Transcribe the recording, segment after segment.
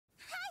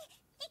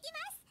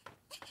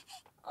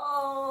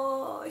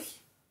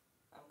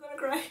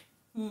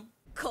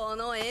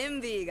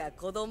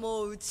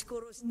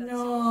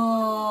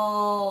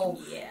No.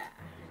 Yeah.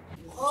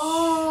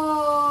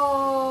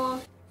 Oh.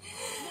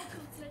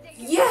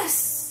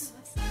 Yes.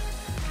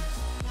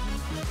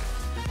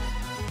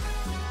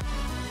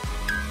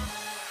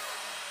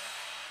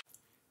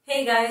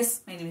 Hey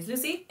guys, my name is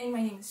Lucy. And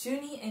my name is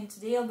Shuni, and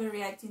today I'll be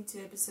reacting to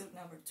episode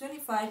number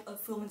 25 of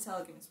FULLMETAL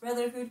ALCHEMIST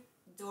BROTHERHOOD,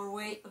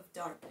 Doorway of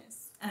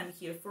Darkness. And I'm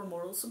here for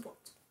moral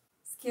support.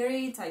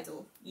 Scary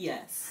title.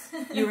 Yes.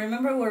 You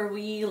remember where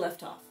we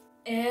left off?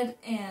 Ed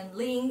and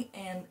Ling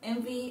and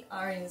Envy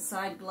are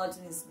inside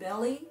Gluttony's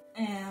belly,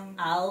 and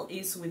Al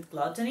is with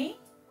Gluttony.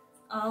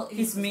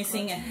 He's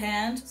missing a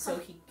hand, so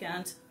he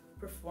can't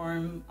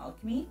perform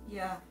alchemy.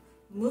 Yeah.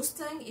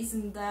 Mustang is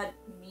in that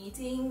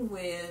meeting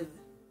with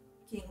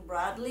King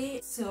Bradley,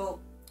 so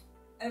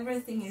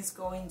everything is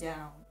going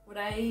down. What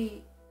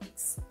I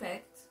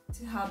expect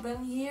to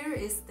happen here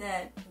is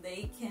that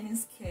they can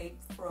escape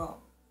from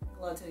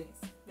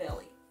Gluttony's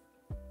belly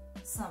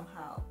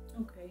somehow.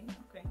 Okay.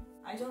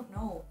 I don't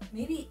know.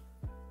 Maybe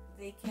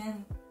they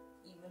can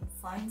even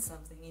find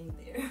something in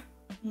there.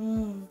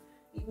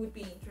 It would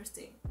be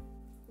interesting.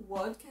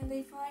 What can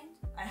they find?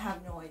 I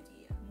have no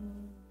idea.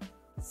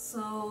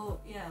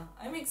 So yeah,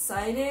 I'm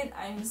excited,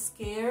 I'm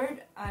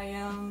scared, I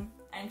am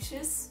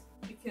anxious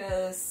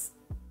because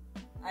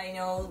I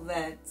know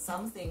that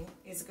something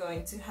is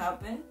going to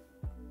happen.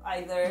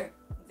 Either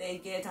they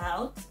get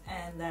out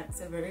and that's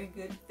a very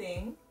good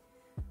thing,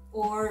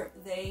 or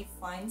they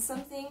find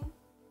something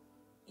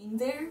in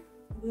there.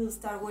 We'll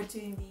start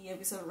watching the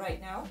episode right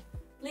now.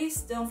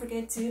 Please don't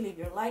forget to leave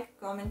your like,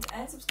 comment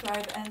and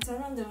subscribe, and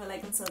turn on the bell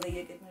icon so that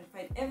you get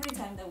notified every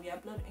time that we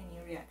upload a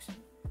new reaction.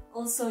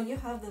 Also, you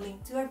have the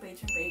link to our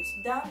Patreon page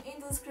down in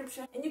the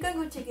description, and you can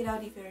go check it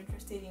out if you're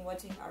interested in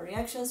watching our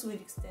reactions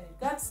with extended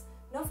cuts,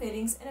 no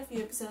fadings, and a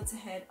few episodes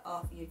ahead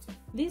of YouTube.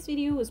 This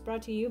video was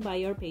brought to you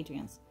by our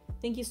Patreons.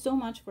 Thank you so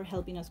much for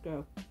helping us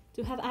grow.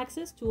 To have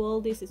access to all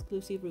these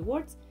exclusive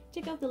rewards,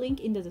 check out the link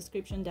in the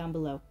description down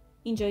below.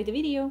 Enjoy the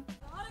video!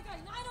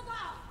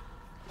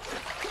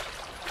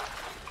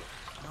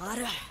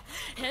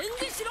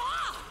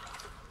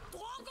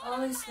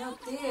 Oh, it's not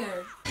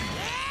there.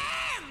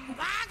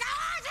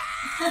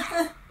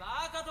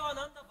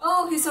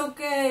 Oh, he's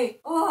okay.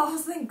 Oh,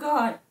 thank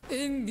God.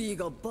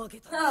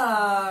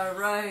 Ah,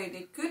 right.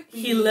 It could be.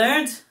 He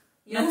learned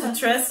not to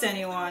trust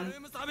anyone.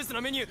 Right.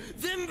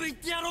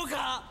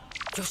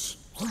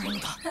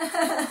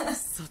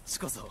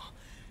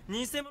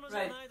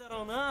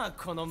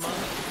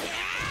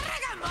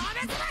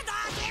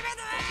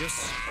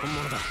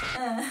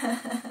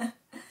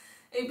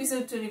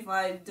 Episode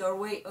 25,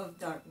 Doorway of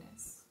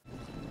Darkness.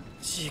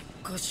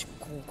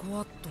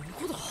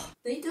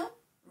 They don't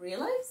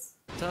realize?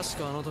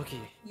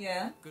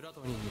 Yeah.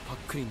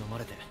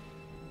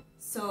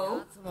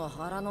 So?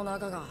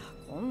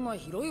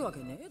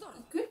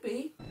 It could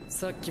be.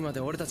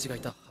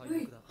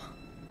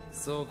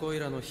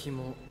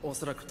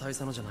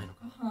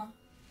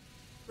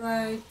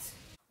 Right.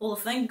 Well,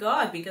 thank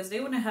God, because they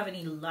wouldn't have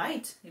any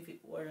light if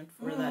it weren't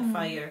for that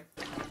fire.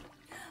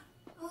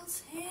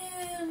 Al's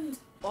hand.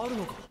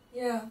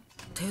 Yeah.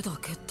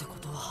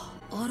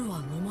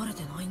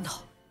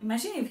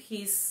 Imagine if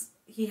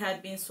he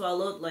had been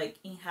swallowed like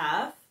in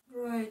half.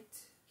 Right.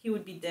 He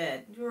would be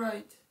dead. You're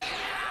right.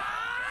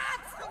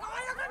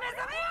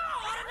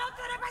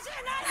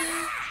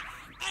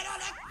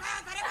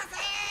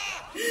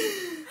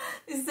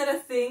 Is that a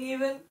thing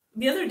even?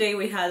 The other day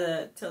we had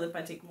a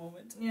telepathic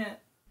moment. Yeah.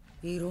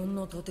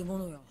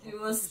 It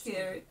was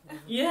scary.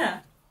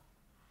 Yeah.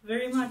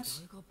 Very much.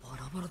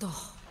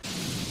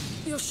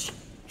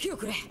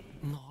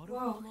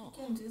 Wow, he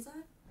can do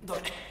that?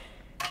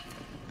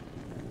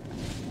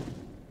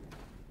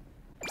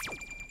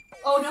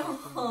 Oh no!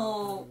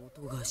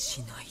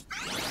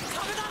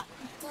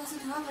 It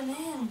doesn't have an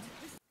end.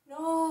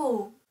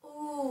 No!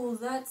 Oh,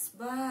 that's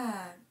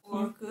bad.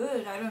 Or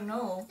good, I don't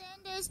know.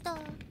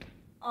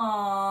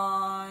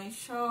 Aww,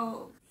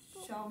 show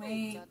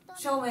me.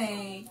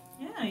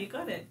 Yeah, you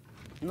got it.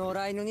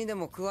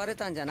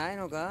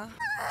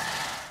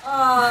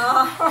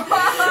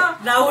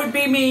 That would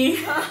be me.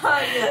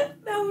 Yeah.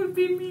 That would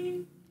be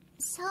me.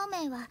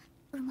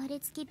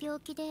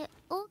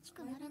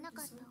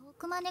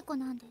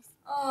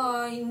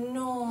 I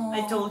know.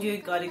 I told you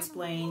it got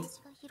explained.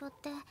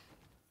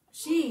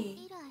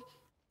 She.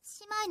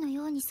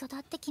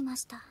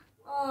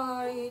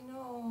 I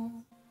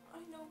know,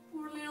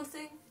 poor little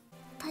thing.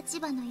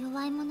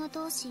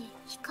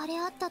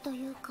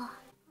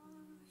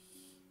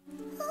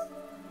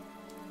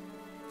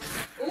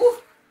 Ooh.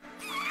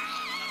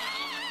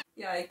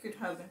 Yeah, it could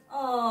happen.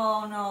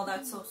 Oh no,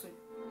 that's so sweet.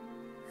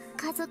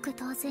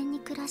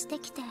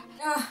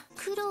 Ah.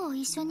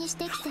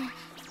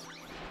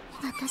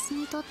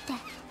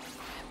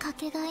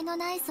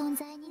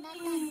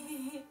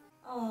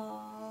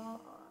 Aww.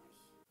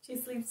 She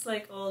sleeps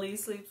like Ollie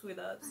sleeps with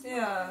us.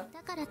 Yeah.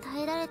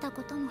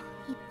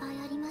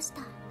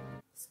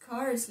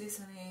 Scar is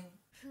listening.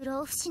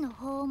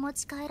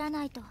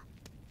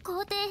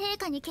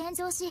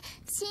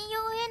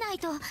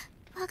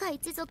 我が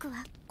一族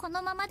はこ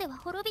のままでは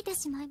滅びて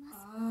しまいます。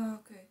Ah,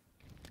 okay.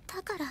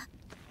 だからこ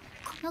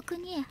の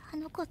国へあ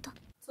の子と。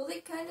 So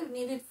they kind of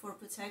need it for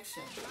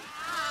protection.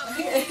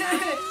 頼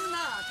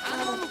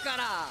むか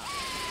ら。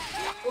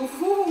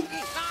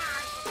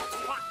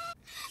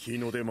日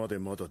の出まで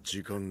まだ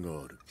時間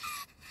がある。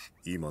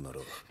今なら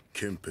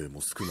憲兵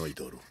も少ない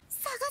だろう。探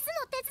すの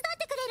手伝っ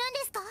てくれるんで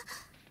すか？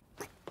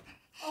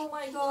 Oh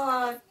my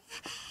god.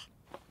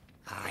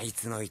 あい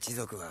つの一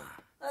族は。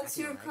 That's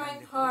your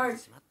kind heart,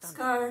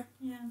 Scar.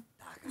 Yeah.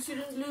 You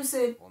shouldn't lose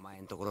it. お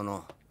前んところ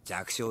の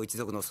弱小一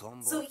族の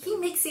存亡。 So he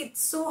makes it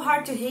so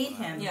hard to hate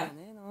him. Yeah.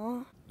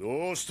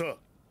 どうした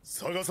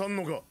探さん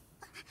のか。はい、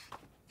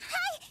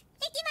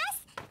行きま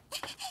す。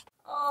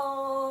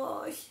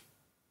 Oh, I'm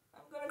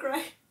gonna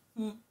cry.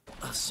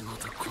 足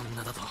元こん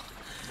なだと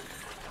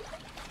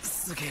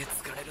すげえ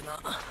疲れるな。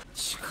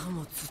しか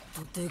もずっ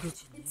と出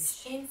口に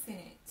It's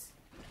infinite.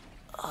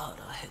 腹減っ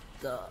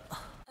た。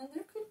 And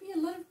there could be a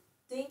lot of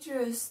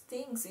dangerous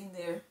things in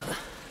there.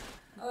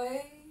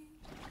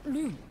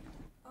 リン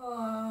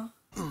Uh,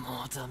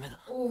 もうダメだ。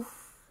 oof.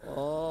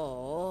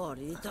 おお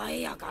リタ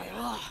イアかよ。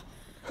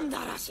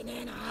だらし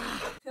ねえな。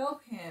 Help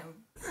him.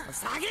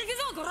 先行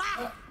くぞこら。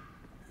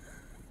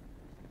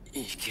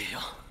行けよ。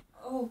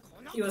 Oh,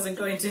 He wasn't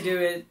going to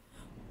do it.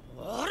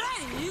 おら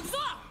行くぞ。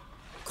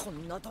こ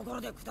んなとこ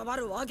ろでくたば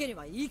るわけに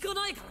はいか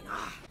ないか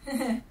ら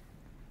な。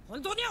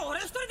本当に俺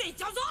一人で行っ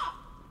ちゃうぞ。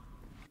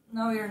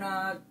 no, you're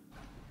not.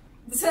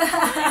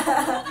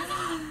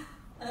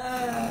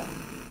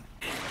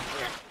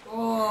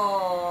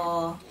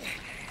 Oh.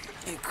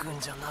 行くん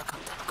じゃなかっ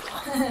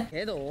たのか。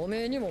けどお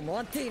めえにも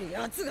待っている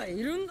奴が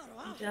いるんだろ。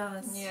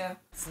 Yes. Yeah.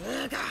 つう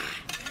か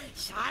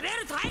喋る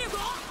体力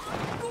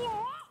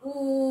を。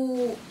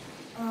 Ooh.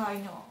 Oh, I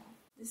know.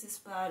 This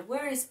is bad.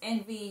 Where is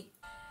Envy?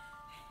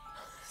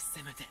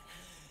 せめて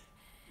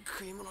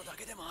食い物だ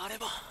けでもあれ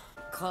ば。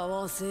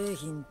革製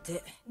品っ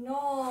て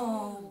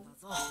No.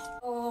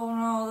 Oh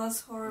no,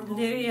 that's horrible.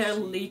 They are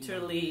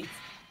literally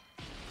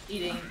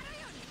eating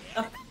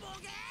up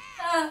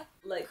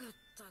like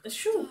a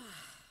shoe.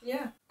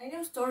 Yeah, I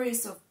know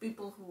stories of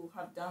people who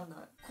have done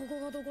that. ここ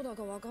がどこだ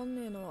かわかん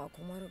ねえのは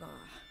困るが、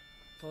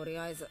とり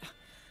あえず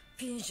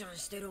ピンシャン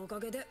してるおか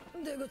げで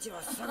出口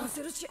は探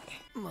せるし。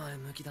前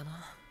向きだ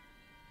な。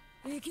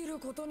生きる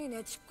ことに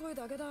ねちっこい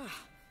だけだ。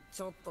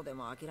ちょっとで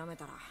も諦め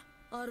たら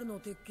あるの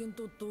鉄拳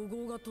と怒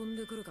号が飛ん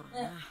でくるか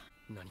らな。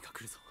何か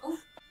来るぞ。 Oh,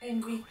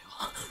 Envy.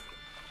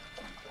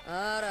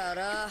 あら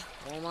ら、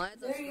お前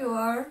たち There you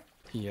are.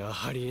 や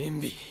はりエン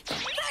ビー。出口教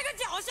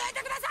えて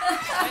くださ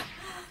い。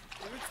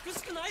美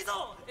しくない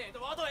ぞエ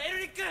ドワード・エル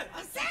リック。人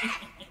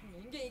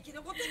間生き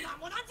残ってなん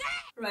ぼなんじゃ。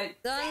 Right.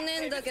 残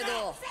念だけ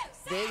ど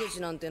出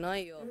口なんてな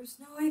いよ。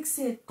 There's no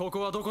exit. こ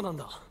こはどこなん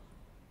だ。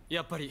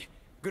やっぱり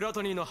グラ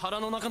トニーの腹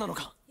の中なの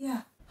か。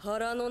 Yeah,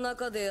 腹の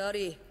中であ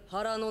り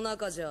腹の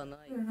中じゃない。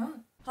 you're not.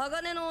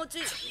 鋼の落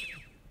ち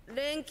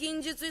錬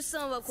金術師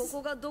さんはこ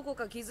こがどこ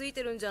か気づい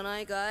てるんじゃな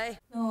いかい。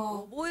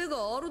 No. 覚え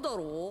があるだ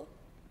ろう。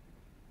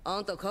あ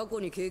んた過去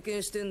に経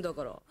験してんだ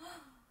から。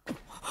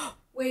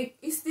 Wait,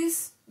 is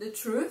this the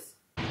truth?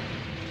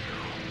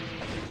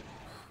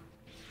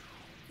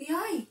 The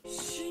eye.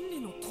 真理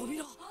の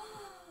扉。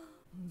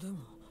でも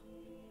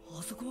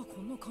あそこは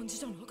こんな感じ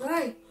じゃなかった。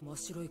 Right. 真っ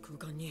白い空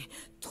間に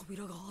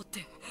扉があっ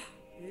て。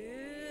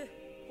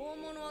本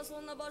物はそ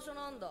んな場所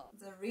なんだ。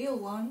 The real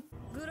one.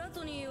 グラ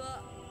トニー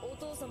はお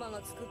父様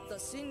が作った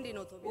真理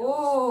の扉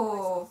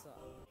おー。さ。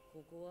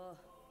ここは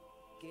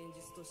現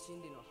実と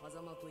真理の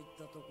狭間といっ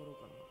たところ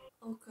かな。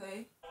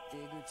 Okay. 出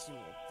口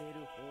も出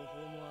る方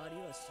法もあり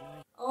はしな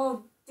い。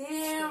 Oh,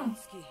 damn.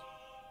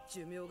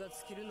 寿命が尽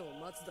きるのを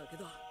待つだけ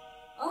だ。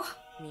 Oh,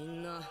 み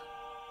んな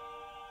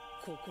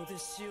ここで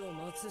死を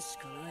待つし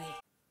かない。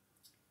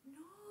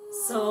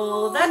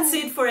 So that's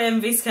it for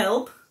Envy's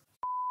help.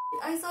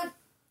 I thought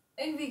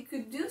Envy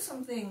could do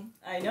something.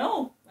 I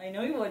know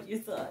what you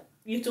thought.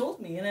 You told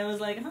me, and I was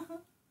like, What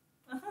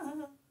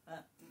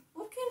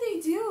can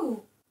they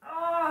do?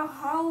 Ah,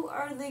 how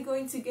are they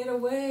going to get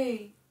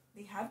away?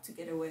 They have to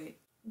get away.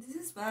 This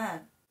is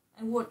bad.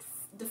 And what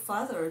the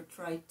father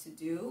tried to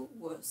do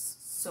was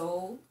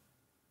so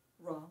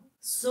wrong.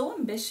 So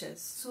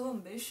ambitious. So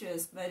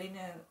ambitious, but In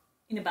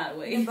a bad in a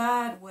way.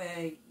 bad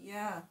way.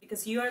 Yeah.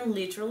 Because you are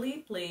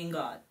literally playing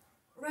God.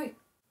 Right.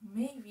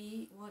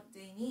 Maybe what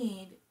they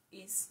need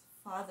is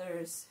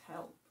father's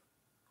help.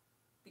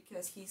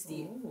 Because he's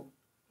the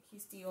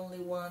only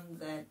one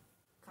that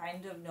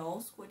kind of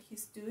knows what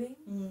he's doing.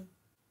 Mm.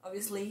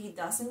 Obviously he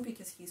doesn't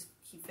because he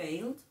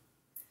failed.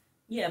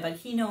 Yeah, but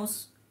he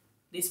knows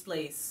this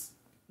place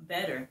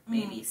better,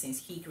 maybe, since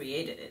he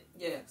created it.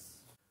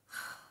 Yes.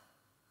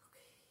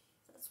 Okay,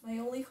 that's my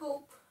only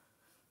hope.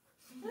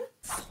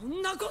 そ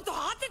んなこと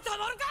あってた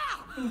まるか。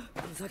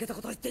ふざけた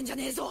こと言ってんじゃ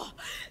ねえぞ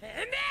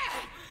エンビ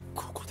ー。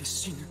ここで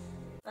死ぬ。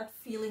 That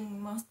feeling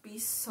must be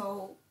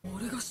so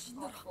俺が死ん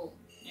だら awful,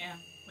 Yeah,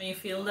 when you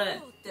feel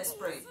that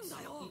desperate.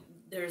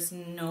 there's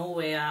no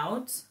way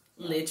out,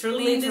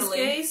 Literally in this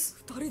case?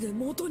 二人で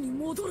元に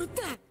戻るっ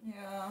て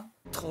Yeah.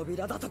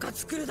 扉だとか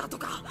作るだと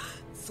か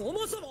そ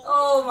もそも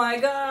Oh my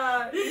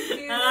god.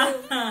 If you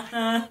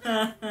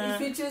knew.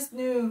 If you just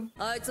knew.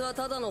 あいつは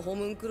ただのホ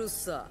ムンクル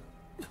スさ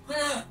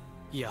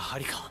やは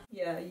りか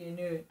Yeah, you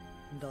knew.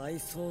 大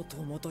総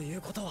統もとい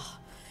うことは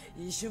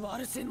イシュバー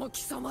ル戦も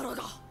貴様ら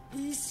が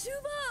イシュ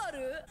バ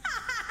ール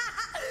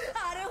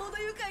あれほど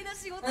愉快な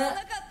仕事はな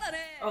かったね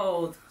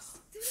Oh.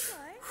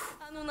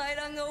 あの内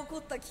乱が起こ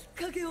ったきっ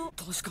かけを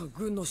確か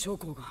軍の将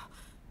校が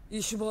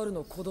イシュバール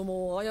の子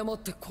供を誤っ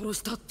て殺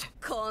したって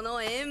こ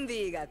のエン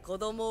ビーが子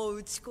供を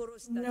撃ち殺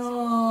した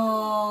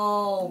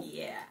No.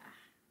 Yeah.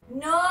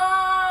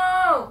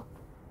 No.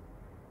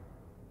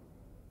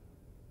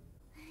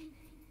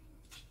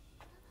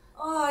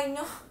 Oh, I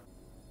know.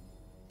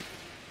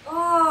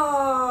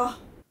 Oh,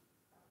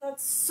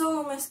 that's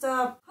so messed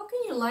up. How can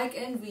you like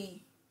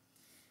Envy?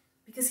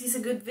 Because he's a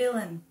good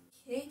villain.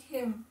 Hate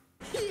him.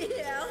 い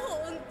や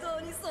本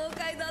当に爽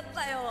快だっ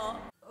たよ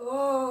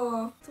Oh,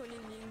 本当に人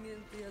間っ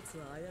てやつ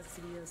は操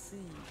りやすい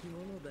生き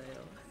物だよ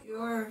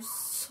you're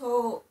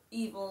so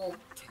evil.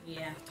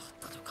 Yeah.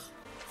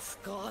 ス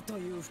カーと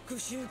いう復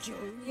讐機を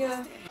生み出して Yeah. あ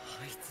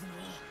いつの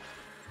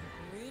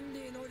ウィンリ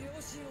ーの両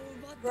親を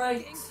奪って Right.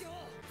 元凶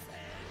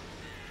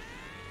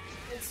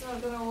It's not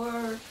gonna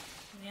work.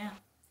 Yeah.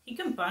 He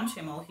can punch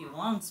him all he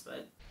wants,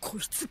 but... こ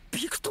いつ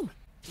ビクトン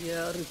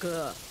やる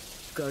か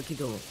ガキ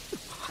ども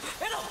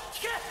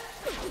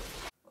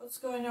What's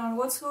going on?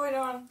 What's going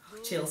on?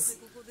 Chills.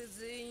 ここで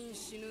全員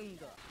死ぬん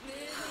だ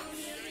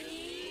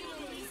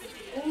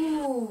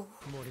Ooh.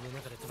 森の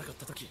中で戦っ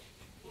た時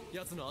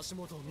奴の足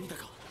元を見た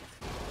か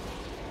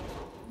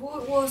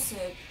What was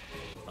it?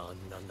 あ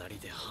んななり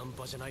で半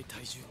端じゃない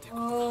体重ってこ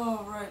と Oh,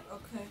 right.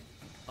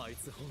 Okay. あい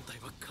つ本体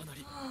はかな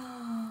り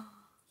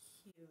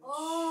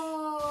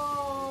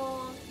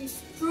Oh,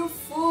 his true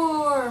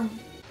form.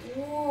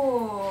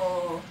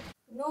 Whoa.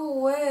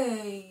 No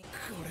way.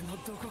 これの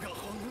どこが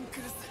ホムンク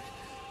ルス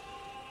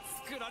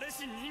作られし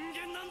人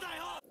間なんだ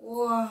よ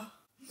Wow.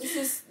 This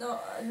is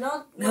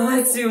not No,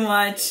 it's too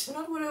much.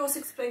 not what I was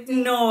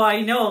expecting. No,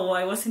 I know.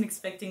 I wasn't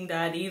expecting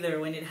that either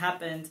when it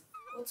happened.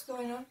 What's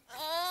going on?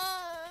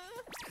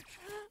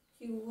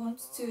 He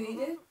wants to eat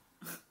it?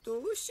 ど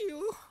うしよ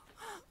う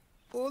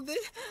お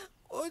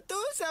父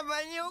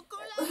様に怒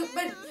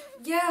ら But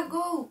yeah,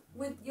 go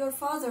with your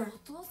father.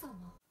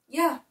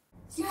 Yeah.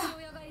 Yeah.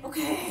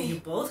 Okay. You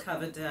both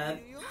have a dad.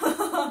 ホ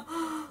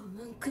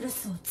ムンクル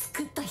スを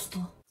作った人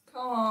Come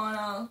on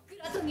now. グ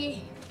ラト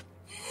に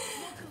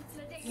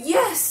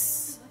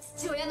Yes.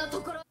 父親の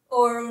ところ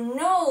Or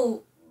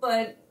no,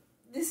 but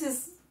this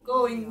is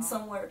going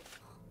somewhere.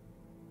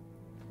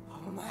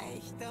 お前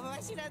人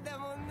柱だ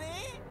もんね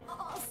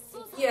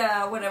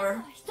Yeah,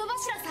 whatever. 人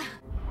柱さん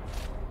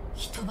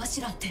人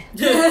柱って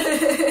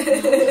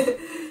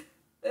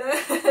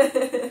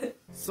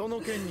そ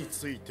の件に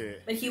つい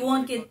て But he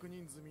won't get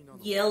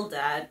yelled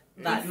at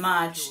that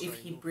much if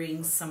he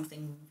brings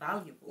something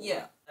valuable.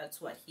 Yeah.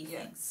 That's what he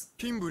thinks.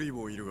 キンブリー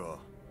もいるが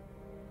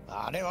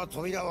あれは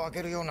扉を開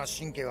けるような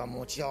神経は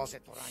持ち合わせ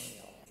とらん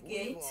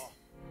よ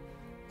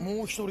Gate?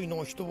 もう一人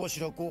の人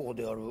柱候補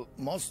である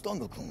マスタン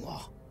グ君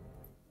は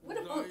What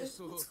about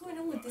what's going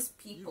on with these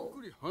ゆっ people?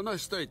 くり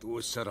話したいとお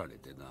っしゃられ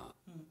てな。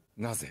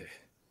なぜ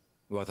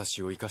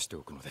私を生かして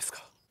おくのです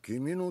か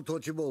君の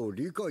立場を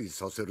理解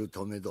させる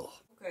ためだ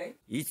Okay.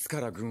 いつか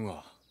ら軍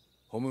は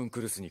ホムン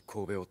クルスに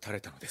神戸を垂れ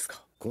たのです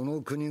かこ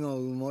の国が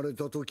生まれ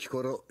た時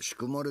から仕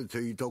組まれ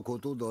ていたこ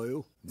とだ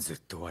よずっ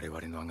と我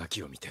々のあが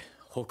きを見て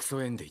ほくそ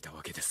笑んでいた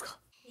わけですか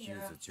ヒュ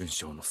ーズ准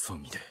将の葬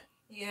儀で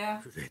Yeah.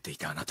 震えてい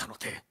たあなたの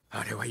手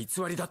あれは偽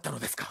りだったの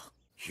ですか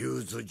ヒュ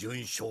ーズ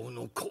准将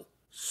の子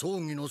葬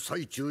儀の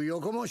最中や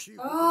かましい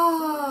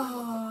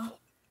Ah.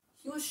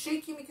 He was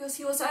shaking because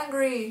he was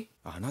angry.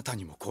 あなた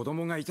にも子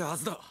供がいたは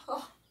ずだ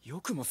よ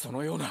くもそ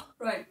のような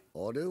Right.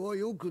 あれは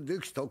よくで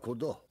きた子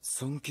だ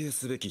尊敬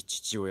すべき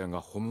父親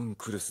がホムン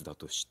クルスだ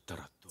と知った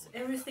らどう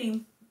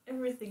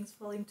Everything's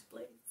falling to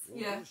place.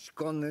 Yeah. し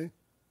かね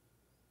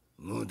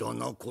無駄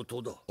なこ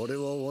とだあれ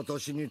は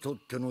私にとっ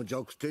ての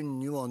弱点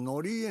には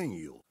なりえん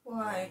よ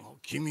Why?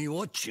 君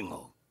は違う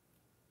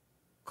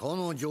彼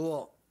女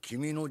は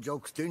君の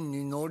弱点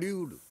になり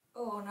うる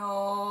Oh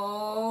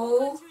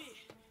no.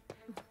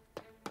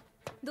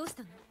 どうし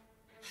たの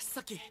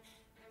さっき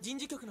人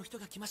事局の人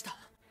が来ました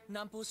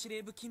南方司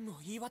令部勤務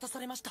を言い渡さ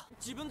れました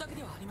自分だけ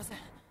ではありません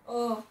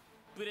Oh.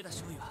 ブレダ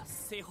少尉は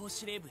西方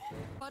司令部へ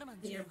バルマン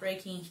They're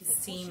breaking his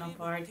team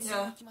apart.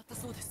 Yeah. 決まった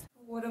そうです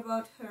What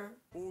about her?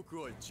 ホー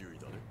クアイ注意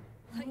だね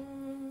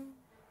Mm,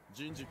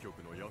 人事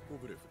局のヤコ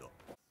ブレフだ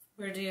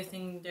Where do you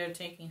think they're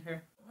taking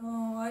her?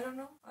 no, I don't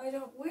know. I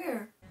don't.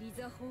 Where? リ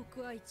ザ・ホー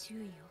クアイ注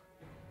意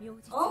を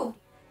名字 Oh.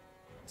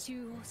 中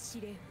央司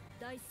令部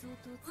大総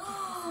統付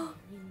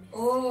き任命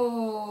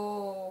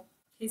Oh.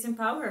 He's in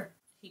power.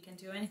 He can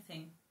do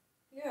anything.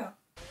 Yeah.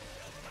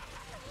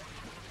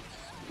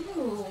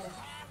 Ooh.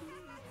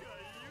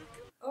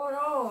 Oh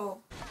no.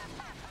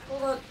 Oh,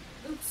 that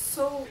looks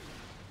so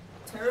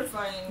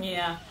terrifying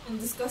Yeah. and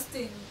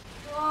disgusting.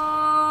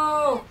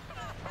 No.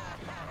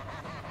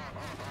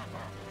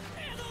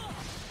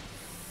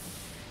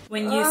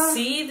 When you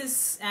see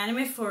this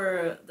anime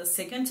for the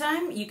second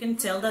time, you can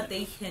tell that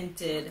they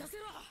hinted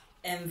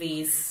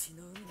Envy's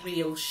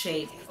real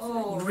shape.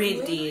 Oh,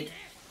 Really? did.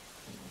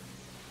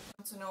 I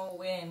want to know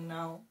when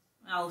now.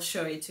 I'll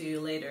show it to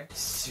you later.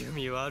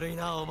 What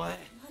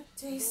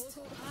taste?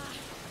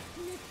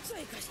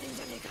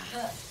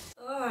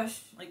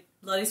 Gosh. Like,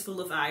 blood is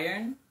full of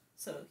iron,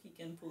 so he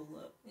can pull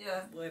up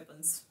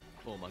weapons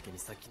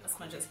as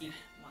much as he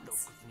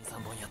wants.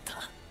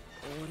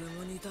 俺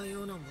も似た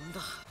ようなもん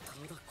だ。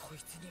ただこい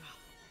つには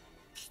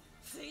き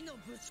ついの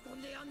ぶち込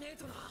んでやんねえ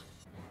とな。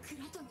ク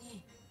ラト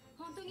ニ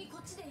ー、本当にこ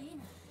っちでいい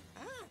の？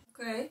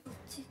 Okay. こっ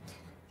ちって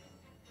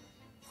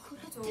こ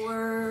れって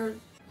Toward.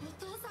 お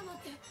父様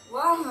って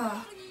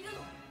Wow. ここにいる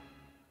の？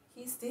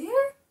 He's there?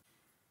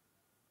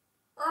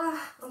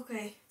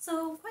 Okay.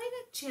 So, quite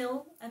a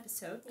chill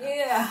episode.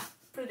 Yeah,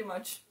 pretty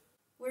much.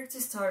 Where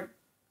to start?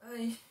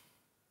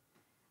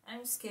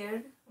 I'm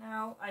scared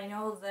now. I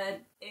know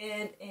that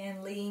Ed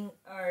and Ling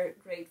are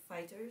great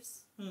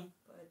fighters,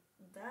 but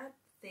that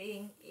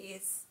thing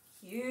is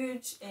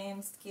huge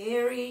and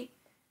scary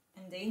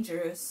and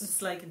dangerous.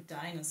 It's like a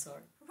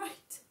dinosaur.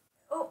 Right.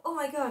 Oh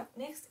my god,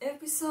 next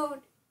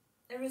episode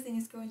everything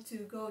is going to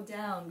go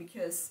down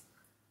because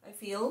I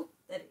feel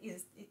that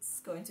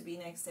it's going to be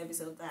next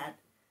episode that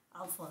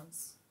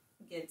Alphonse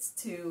gets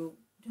to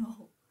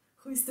know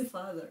who is the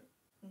father.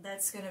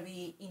 That's gonna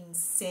be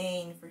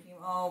insane for him.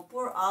 Oh,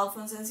 poor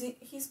Alphonse, and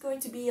he's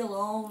going to be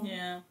alone.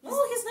 Yeah. Well,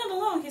 he's not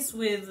alone. He's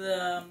with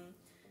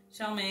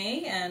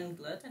Xiaomei and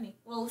Gluttony.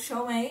 Well,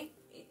 Xiaomei,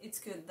 it's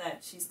good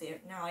that she's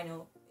there. Now I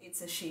know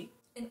it's a she.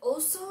 And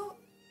also,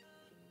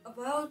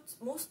 about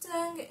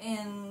Mustang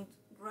and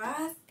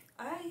Wrath,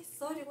 I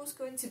thought it was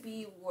going to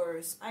be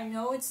worse. I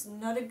know it's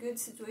not a good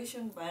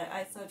situation, but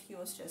I thought he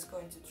was just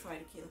going to try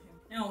to kill him.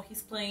 No,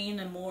 he's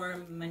playing a more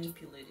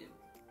manipulative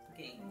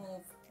game.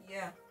 Move,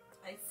 yeah.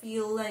 I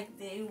feel like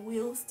they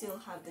will still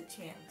have the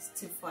chance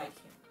to fight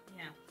him.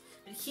 Yeah.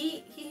 But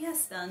he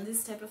has done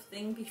this type of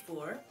thing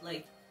before,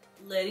 like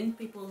letting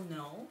people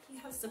know he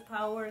has the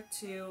power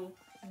to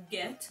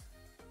get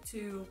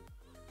to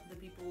the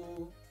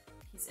people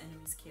his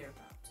enemies care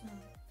about.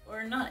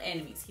 Or not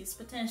enemies, his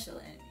potential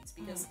enemies,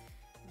 because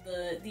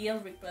the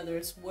Elric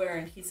brothers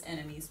weren't his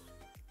enemies.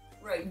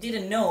 Right.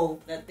 Didn't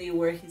know that they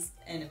were his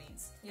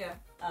enemies. Yeah.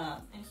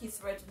 And he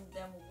threatened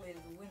them with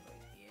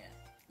Windbreak.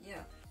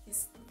 Yeah.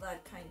 He's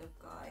that kind of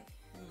guy.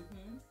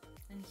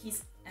 And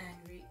he's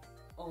angry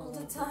all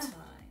the the time.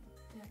 time.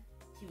 Yeah.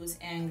 He was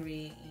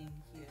angry in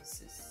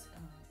Hughes's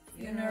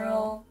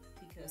funeral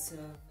because of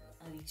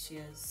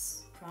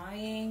Alicia's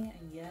crying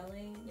and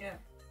yelling. Yeah.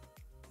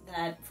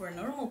 That for a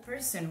normal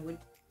person would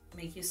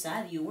make you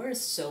sad. You were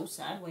so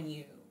sad when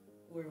you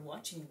were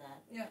watching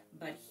that. Yeah.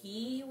 But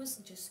he was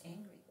just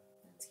angry.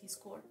 That's his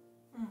core.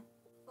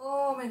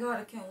 Oh my god,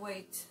 I can't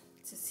wait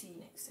to see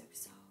next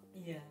episode.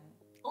 Yeah.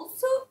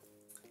 Also,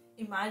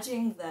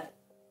 imagine that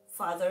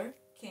father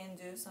can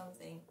do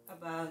something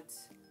about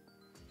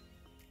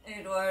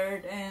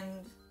Edward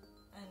and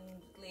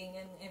Ling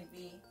and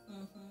Envy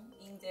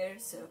in there.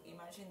 So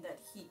imagine that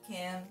he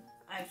can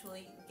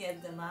actually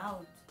get them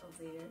out of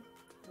there.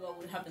 What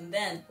would happen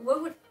then?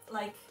 What would,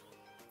 like,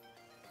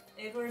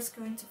 Edward's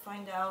going to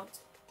find out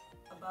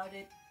about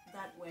it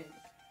that way.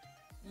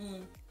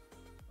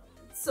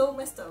 It's so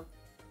messed up.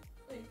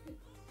 Like,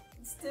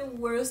 it's the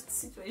worst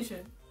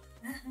situation.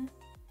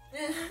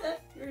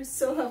 You're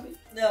so happy.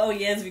 Oh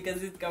yes,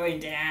 because it's going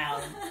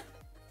down.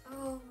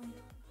 Oh my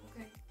god.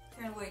 Okay.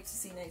 Can't wait to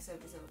see next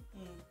episode.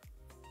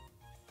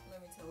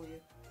 Let me tell you.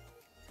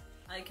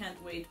 I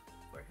can't wait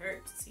for her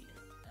to see it.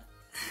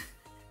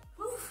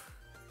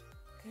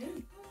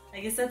 Okay. I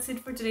guess that's it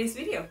for today's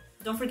video.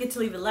 Don't forget to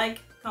leave a like,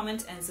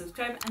 comment and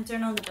subscribe, and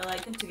turn on the bell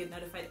icon to get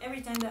notified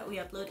every time that we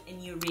upload a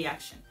new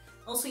reaction.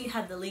 Also, you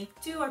have the link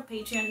to our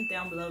Patreon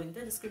down below in the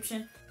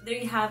description. There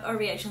you have our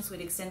reactions with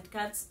extended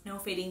cuts, no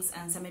fadings,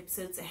 and some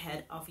episodes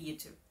ahead of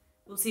YouTube.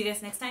 We'll see you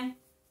guys next time.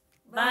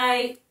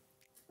 Bye!